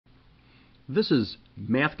This is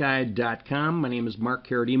MATHguide.com. My name is Mark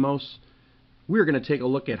Karadimos. We're going to take a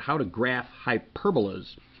look at how to graph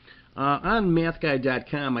hyperbolas. On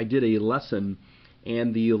MATHguide.com I did a lesson,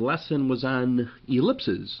 and the lesson was on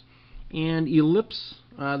ellipses. And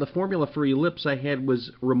the formula for ellipse I had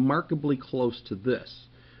was remarkably close to this.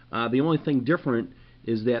 The only thing different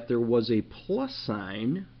is that there was a plus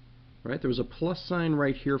sign, right? There was a plus sign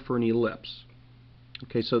right here for an ellipse.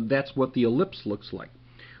 Okay, so that's what the ellipse looks like.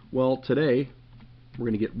 Well, today we're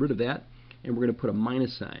going to get rid of that, and we're going to put a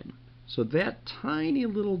minus sign. So that tiny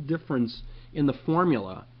little difference in the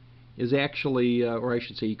formula is actually, or I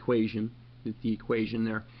should say equation, the equation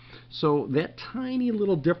there. So that tiny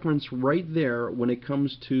little difference right there when it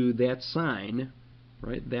comes to that sign,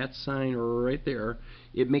 right, that sign right there,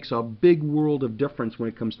 it makes a big world of difference when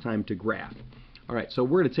it comes time to graph. All right, so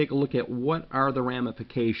we're going to take a look at what are the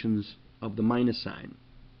ramifications of the minus sign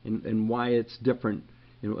and why it's different,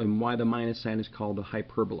 and why the minus sign is called a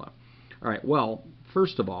hyperbola. All right, well,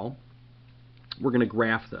 first of all, we're going to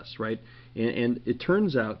graph this, right? And it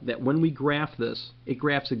turns out that when we graph this, it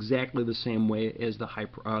graphs exactly the same way as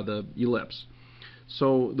the ellipse.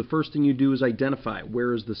 So the first thing you do is identify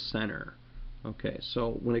where is the center. Okay,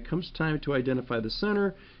 so when it comes time to identify the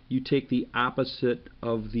center, you take the opposite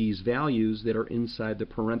of these values that are inside the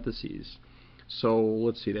parentheses. So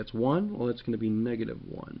let's see, that's 1. Well, that's going to be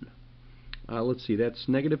 -1. Let's see, that's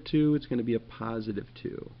 -2. It's going to be a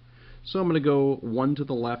 +2. So I'm going to go 1 to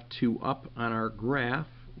the left, 2 up on our graph,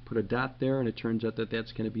 put a dot there, and it turns out that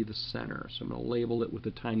that's going to be the center. So I'm going to label it with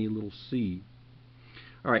a tiny little C.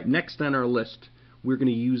 All right, next on our list, we're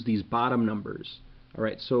going to use these bottom numbers. All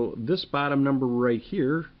right, so this bottom number right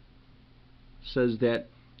here says that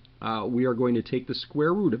we are going to take the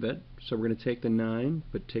square root of it. So we're going to take the 9,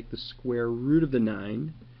 but take the square root of the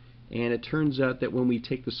 9. And it turns out that when we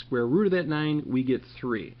take the square root of that 9, we get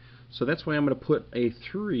 3. So that's why I'm going to put a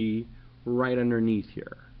 3 right underneath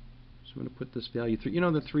here. So I'm going to put this value 3. You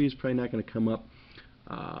know, the 3 is probably not going to come up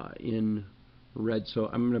in red, so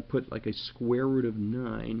I'm going to put like a square root of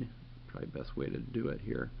 9. Probably the best way to do it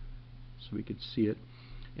here so we could see it.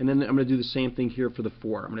 And then I'm going to do the same thing here for the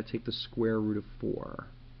 4. I'm going to take the square root of 4.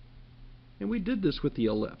 And we did this with the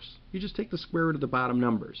ellipse. You just take the square root of the bottom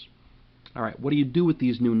numbers. All right, what do you do with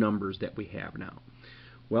these new numbers that we have now?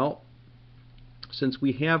 Well, since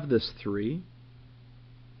we have this 3,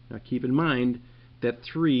 now keep in mind that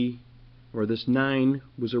 3, or this 9,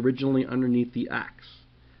 was originally underneath the x.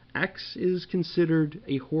 X is considered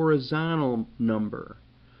a horizontal number.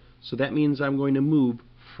 So that means I'm going to move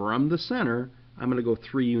from the center, I'm going to go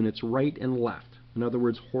 3 units right and left. In other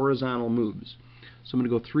words, horizontal moves. So I'm going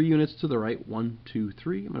to go 3 units to the right, 1, 2,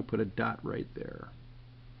 3. I'm going to put a dot right there.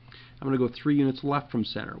 I'm going to go 3 units left from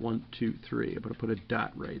center, 1, 2, 3. I'm going to put a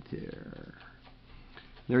dot right there.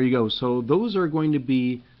 There you go. So those are going to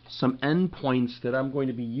be some endpoints that I'm going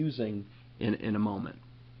to be using in a moment.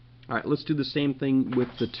 All right, let's do the same thing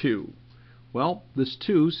with the 2. Well, this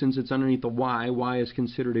 2, since it's underneath the y is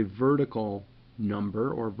considered a vertical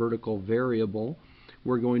number or vertical variable.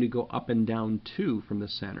 We're going to go up and down 2 from the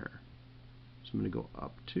center. So I'm going to go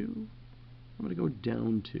up 2. I'm going to go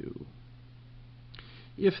down 2.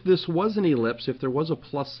 If this was an ellipse, if there was a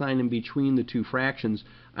plus sign in between the two fractions,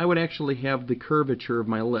 I would actually have the curvature of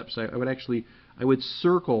my ellipse. I would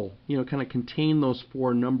circle, kind of contain those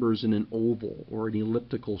 4 numbers in an oval or an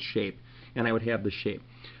elliptical shape, and I would have the shape.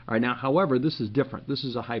 All right, now, however, this is different. This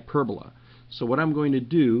is a hyperbola. So what I'm going to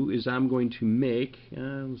do is I'm going to make,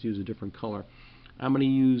 let's use a different color. I'm going to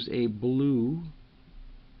use a blue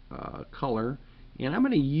color, and I'm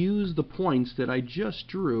going to use the points that I just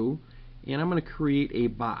drew, and I'm going to create a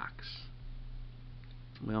box.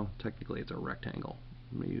 Well, technically it's a rectangle.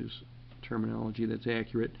 I'm going to use terminology that's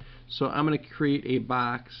accurate. So I'm going to create a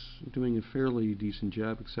box. I'm doing a fairly decent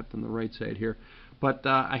job, except on the right side here. But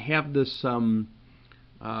I have this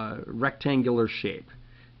rectangular shape.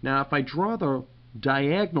 Now if I draw the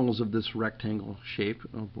diagonals of this rectangle shape,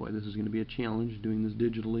 oh boy, this is going to be a challenge doing this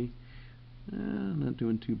digitally. Not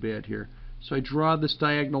doing too bad here. So I draw this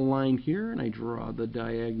diagonal line here, and I draw the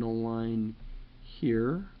diagonal line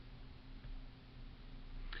here.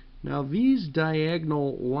 Now these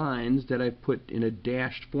diagonal lines that I've put in a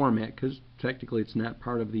dashed format, because technically it's not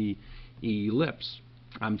part of the ellipse.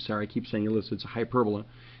 I'm sorry, I keep saying ellipse, it's a hyperbola.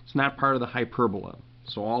 It's not part of the hyperbola.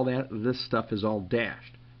 So all this stuff is all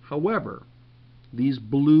dashed. However, these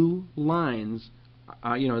blue lines,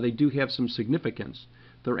 they do have some significance.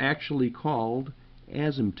 They're actually called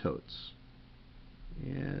asymptotes.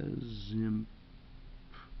 Asymptotes.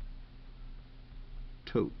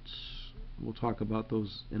 We'll talk about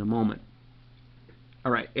those in a moment.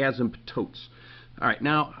 All right, asymptotes. All right,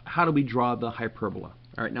 now how do we draw the hyperbola?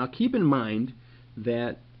 All right, now keep in mind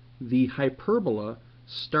that the hyperbola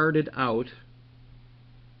started out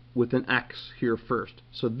with an x here first.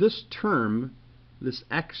 So this term, this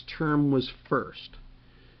x term was first.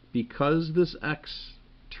 Because this x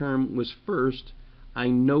term was first, I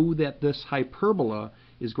know that this hyperbola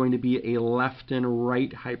is going to be a left and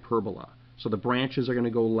right hyperbola. So the branches are going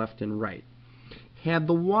to go left and right. Had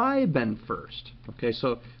the y been first, okay,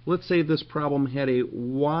 so let's say this problem had a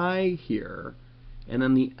y here, and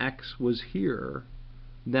then the x was here,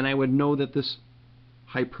 then I would know that this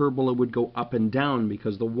hyperbola would go up and down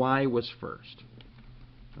because the y was first.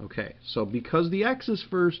 Okay, so because the x is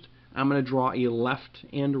first, I'm going to draw a left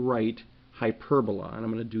and right hyperbola, and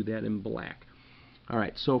I'm going to do that in black. All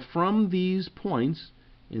right, so from these points,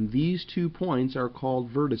 and these 2 points are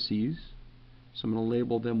called vertices, so I'm going to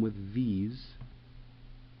label them with V's.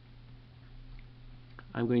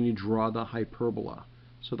 I'm going to draw the hyperbola.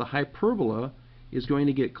 So the hyperbola is going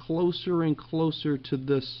to get closer and closer to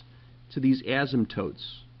these asymptotes,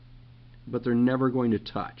 but they're never going to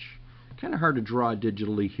touch. Kind of hard to draw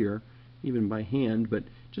digitally here, even by hand, but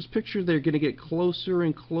just picture they're going to get closer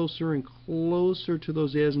and closer and closer to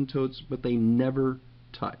those asymptotes, but they never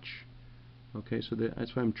touch. Okay, so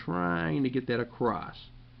that's why I'm trying to get that across.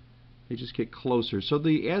 They just get closer. So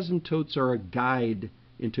the asymptotes are a guide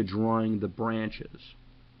into drawing the branches.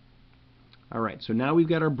 Alright, so now we've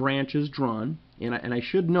got our branches drawn, and I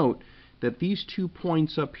should note that these 2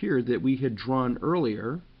 points up here that we had drawn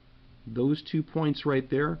earlier, those 2 points right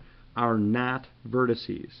there, are not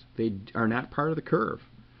vertices. They are not part of the curve.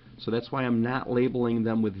 So that's why I'm not labeling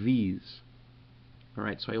them with V's.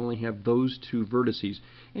 Alright, so I only have those 2 vertices.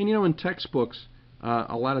 And you know, in textbooks,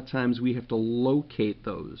 a lot of times we have to locate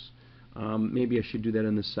those. Maybe I should do that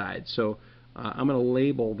on the side. So I'm going to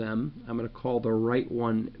label them. I'm going to call the right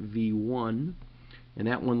one V1, and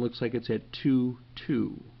that one looks like it's at 2,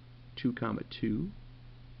 2, 2, 2.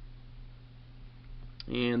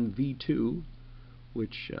 And V2,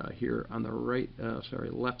 which here on the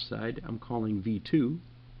left side, I'm calling V2.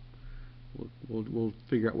 We'll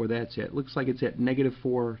figure out where that's at. Looks like it's at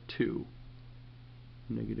 -4, 2.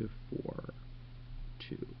 -4,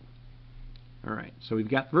 2. Alright, so we've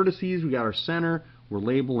got vertices, we've got our center, we're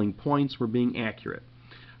labeling points, we're being accurate.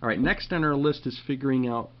 Alright, next on our list is figuring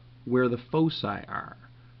out where the foci are.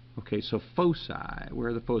 Okay, so foci, where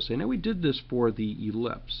are the foci? Now we did this for the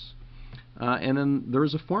ellipse. And then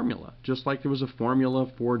there's a formula, just like there was a formula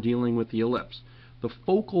for dealing with the ellipse. The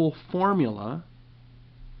focal formula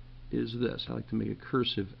is this. I like to make a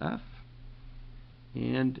cursive F.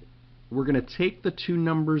 And we're going to take the 2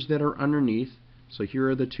 numbers that are underneath. So here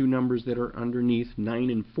are the 2 numbers that are underneath, 9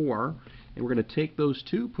 and 4. And we're going to take those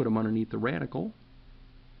 2, put them underneath the radical.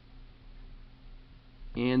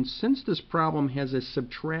 And since this problem has a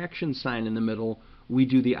subtraction sign in the middle, we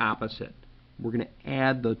do the opposite. We're going to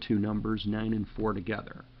add the 2 numbers, 9 and 4,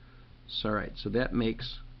 together. So, all right, so that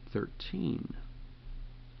makes 13.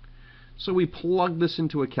 So we plug this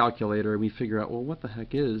into a calculator and we figure out, well, what the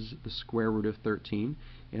heck is the square root of 13?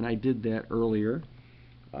 And I did that earlier.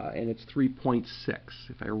 And it's 3.6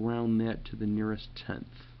 if I round that to the nearest tenth.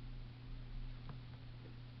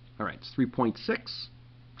 Alright, it's 3.6.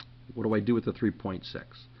 What do I do with the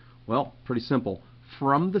 3.6? Well, pretty simple.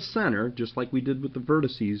 From the center, just like we did with the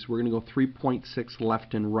vertices, we're going to go 3.6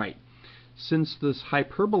 left and right. Since this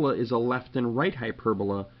hyperbola is a left and right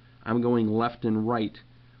hyperbola, I'm going left and right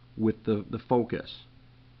with the focus,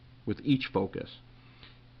 with each focus.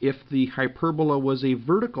 If the hyperbola was a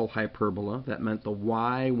vertical hyperbola, that meant the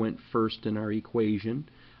y went first in our equation,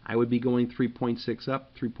 I would be going 3.6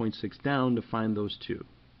 up, 3.6 down to find those 2.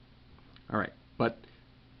 Alright, but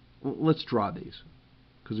let's draw these,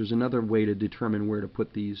 because there's another way to determine where to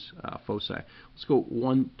put these foci. Let's go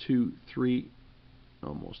 1, 2, 3,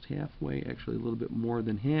 almost halfway, actually a little bit more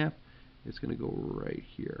than half. It's going to go right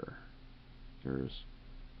here. There's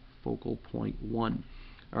focal point 1.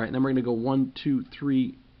 Alright, then we're going to go 1, 2,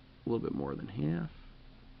 3, a little bit more than half.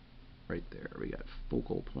 Right there, we got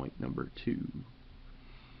focal point number 2.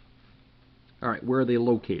 Alright, where are they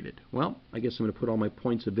located? Well, I guess I'm going to put all my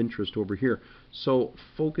points of interest over here. So,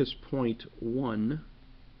 focus point 1,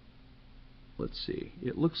 let's see,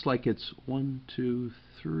 it looks like it's 1, 2,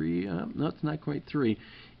 3, no, it's not quite 3.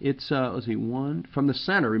 It's, let's see, 1, from the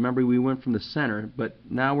center. Remember, we went from the center, but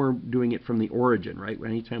now we're doing it from the origin, right?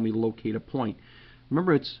 Anytime we locate a point.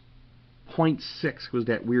 Remember, it's 0.6 was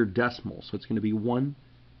that weird decimal, so it's going to be 1,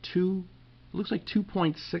 2, it looks like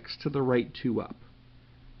 2.6 to the right, 2 up.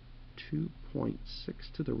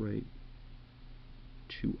 2.6 to the right,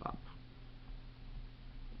 2 up.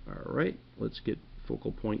 Alright, let's get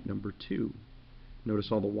focal point number 2.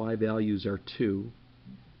 Notice all the y values are 2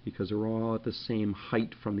 because they're all at the same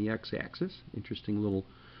height from the x-axis. Interesting little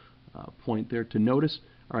point there to notice.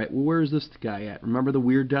 All right, well, where is this guy at? Remember the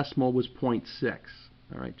weird decimal was 0.6.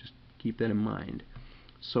 All right, just keep that in mind.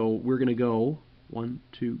 So we're going to go 1,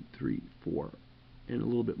 2, 3, 4, and a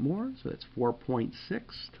little bit more. So that's 4.6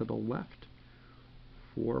 to the left,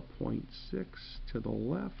 4.6 to the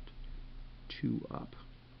left, 2 up.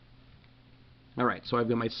 All right, so I've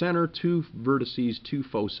got my center, 2 vertices, 2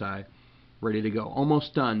 foci, ready to go.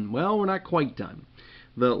 Almost done. Well, we're not quite done.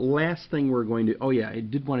 The last thing we're going to, oh yeah, I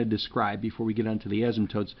did want to describe before we get onto the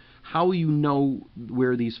asymptotes, how you know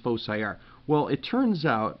where these foci are. Well, it turns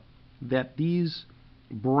out that these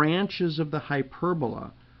branches of the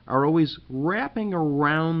hyperbola are always wrapping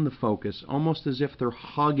around the focus, almost as if they're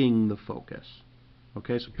hugging the focus.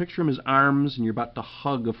 Okay, so picture them as arms and you're about to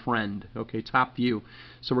hug a friend. Okay, top view.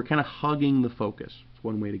 So we're kind of hugging the focus. That's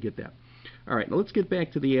one way to get that. All right, now let's get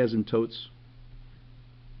back to the asymptotes.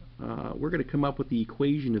 We're going to come up with the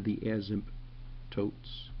equation of the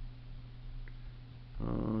asymptotes.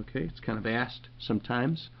 Okay, it's kind of asked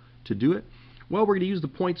sometimes to do it. Well, we're going to use the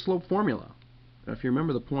point-slope formula. If you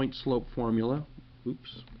remember the point-slope formula,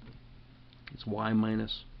 oops, it's y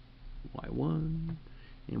minus y1,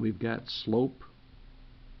 and we've got slope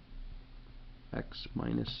x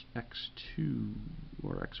minus x2,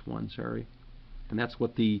 or x1, sorry. And that's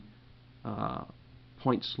what the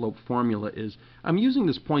point-slope formula is. I'm using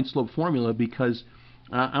this point-slope formula because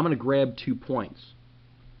I'm going to grab 2 points.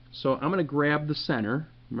 So I'm going to grab the center.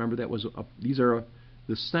 Remember that was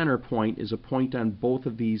the center point is a point on both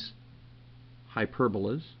of these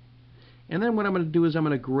hyperbolas. And then what I'm going to do is I'm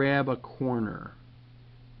going to grab a corner.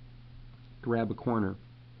 Grab a corner.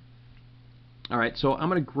 All right, so I'm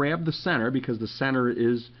going to grab the center because the center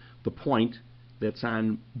is the point that's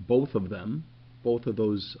on both of them, both of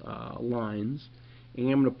those lines, and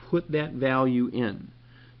I'm going to put that value in.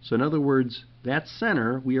 So in other words, that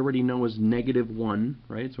center we already know is -1,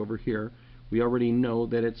 right? It's over here. We already know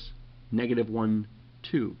that it's -1,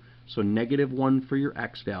 2. So -1 for your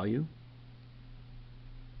x value,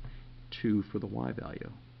 2 for the y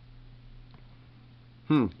value.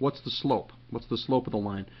 What's the slope? What's the slope of the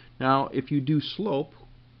line? Now, if you do slope,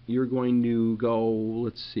 you're going to go,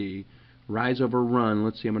 let's see, rise over run.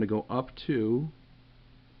 Let's see, I'm going to go up 2,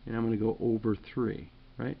 and I'm going to go over 3,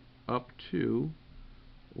 right? Up 2,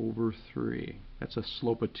 over 3. That's a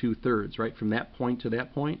slope of 2/3, right? From that point to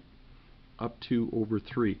that point, up 2 over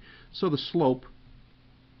 3. So the slope,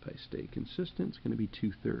 if I stay consistent, it's going to be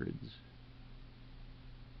 2/3.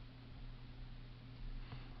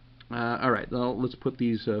 All right, now let's put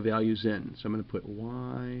these values in. So I'm going to put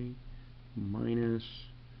y minus,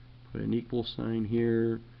 put an equal sign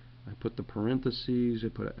here. I put the parentheses. I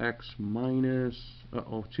put an x minus.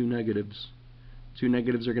 Uh-oh, 2 negatives. 2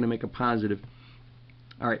 negatives are going to make a positive.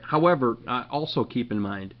 All right. However, also keep in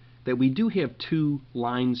mind that we do have 2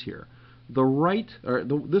 lines here. The right, or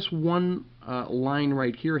this one line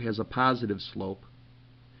right here has a positive slope.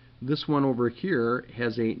 This one over here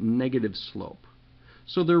has a negative slope.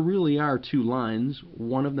 So there really are 2 lines.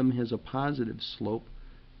 One of them has a positive slope.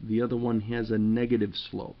 The other one has a negative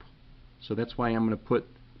slope. So that's why I'm going to put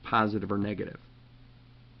positive or negative.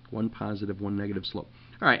 One positive, one negative slope.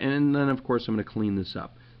 All right, and then of course I'm going to clean this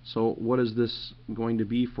up. So what is this going to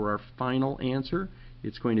be for our final answer?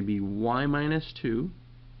 It's going to be y minus 2,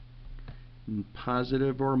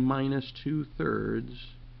 positive or minus 2/3,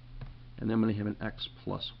 and then I'm going to have an x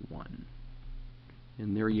plus 1.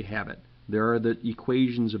 And there you have it. There are the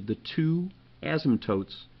equations of the 2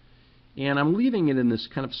 asymptotes, and I'm leaving it in this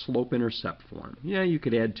kind of slope-intercept form. Yeah, you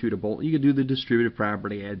could add 2 to both. You could do the distributive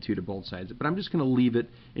property, add 2 to both sides, but I'm just going to leave it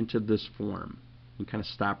into this form and kind of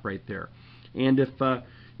stop right there. And if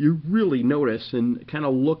you really notice and kind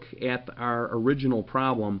of look at our original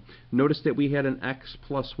problem, notice that we had an x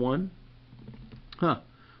plus 1.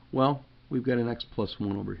 Well, we've got an x plus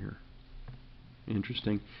 1 over here.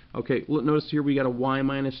 Interesting. Okay, notice here we got a y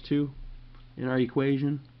minus 2 in our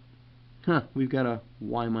equation. We've got a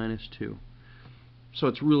y minus 2. So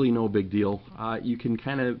it's really no big deal. You can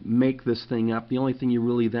kind of make this thing up. The only thing you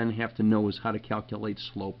really then have to know is how to calculate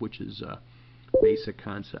slope, which is a basic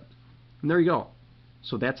concept. And there you go.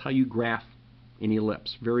 So that's how you graph an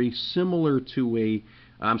ellipse. Very similar to a,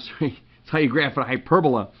 it's how you graph a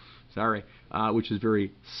hyperbola, which is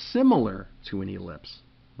very similar to an ellipse.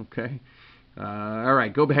 Okay? All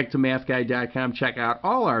right, go back to MATHguide.com, check out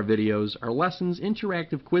all our videos, our lessons,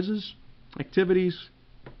 interactive quizzes, activities.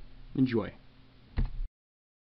 Enjoy.